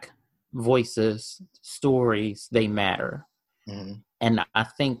Black voices, stories, they matter. And I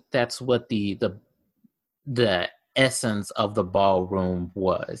think that's what the essence of the ballroom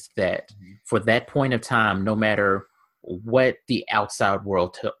was, that for that point of time, no matter what the outside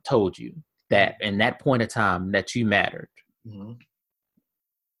world told you, that in that point of time that you mattered.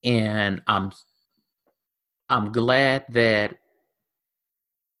 And I'm glad that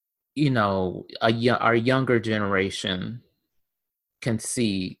our younger generation can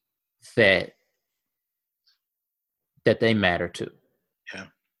see that they matter too. Yeah,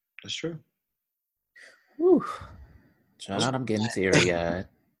 that's true. Whew. John, I'm getting teary-eyed.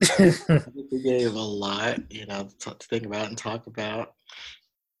 I think we gave a lot, to think about and talk about.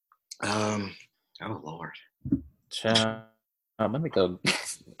 Oh Lord. Child, let me go.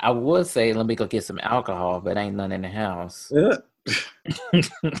 I would say let me go get some alcohol, but ain't none in the house.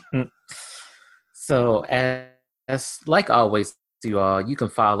 So as like always, you all, you can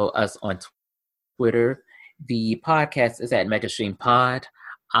follow us on Twitter. The podcast is at Megashine Pod.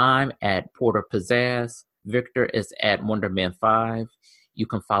 I'm at Porter Pizzazz. Victor is at Wonderman5. You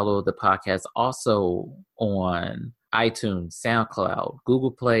can follow the podcast also on iTunes, SoundCloud, Google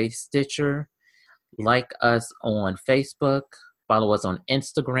Play, Stitcher. Like us on Facebook. Follow us on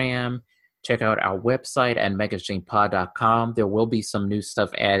Instagram. Check out our website at megashinepod.com. There will be some new stuff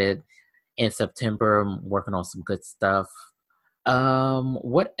added in September. I'm working on some good stuff.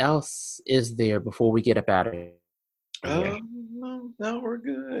 What else is there before we get up out of here? No, we're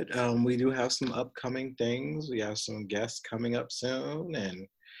good. We do have some upcoming things. We have some guests coming up soon, and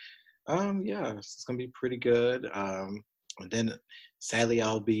it's gonna be pretty good. And then sadly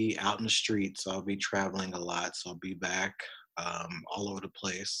I'll be out in the streets. I'll be traveling a lot, so I'll be back all over the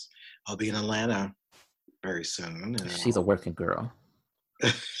place. I'll be in Atlanta very soon. And she's a working girl.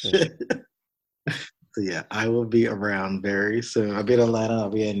 So yeah, I will be around very soon. I'll be in Atlanta, I'll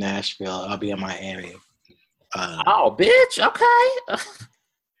be in Nashville, I'll be in Miami. Oh, bitch, okay.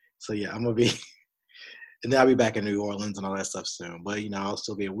 So yeah, I'm gonna be, and then I'll be back in New Orleans and all that stuff soon. But we'll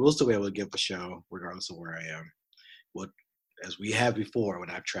still be able to give a show regardless of where I am. as we have before when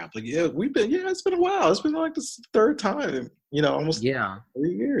I've traveled. Yeah, it's been a while. It's been like this third time, almost 3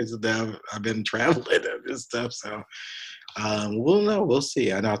 years that I've been traveling and this stuff. So we'll know. We'll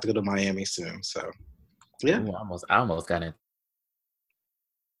see. I know I have to go to Miami soon. So yeah. Ooh, I almost got in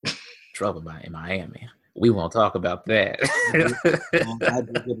trouble in Miami. We won't talk about that. I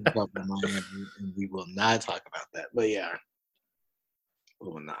did get in trouble in Miami, and we will not talk about that. But yeah, we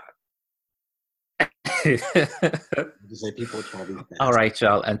will not. Say people try to all right,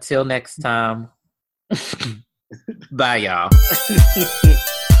 y'all. Until next time. Bye, y'all.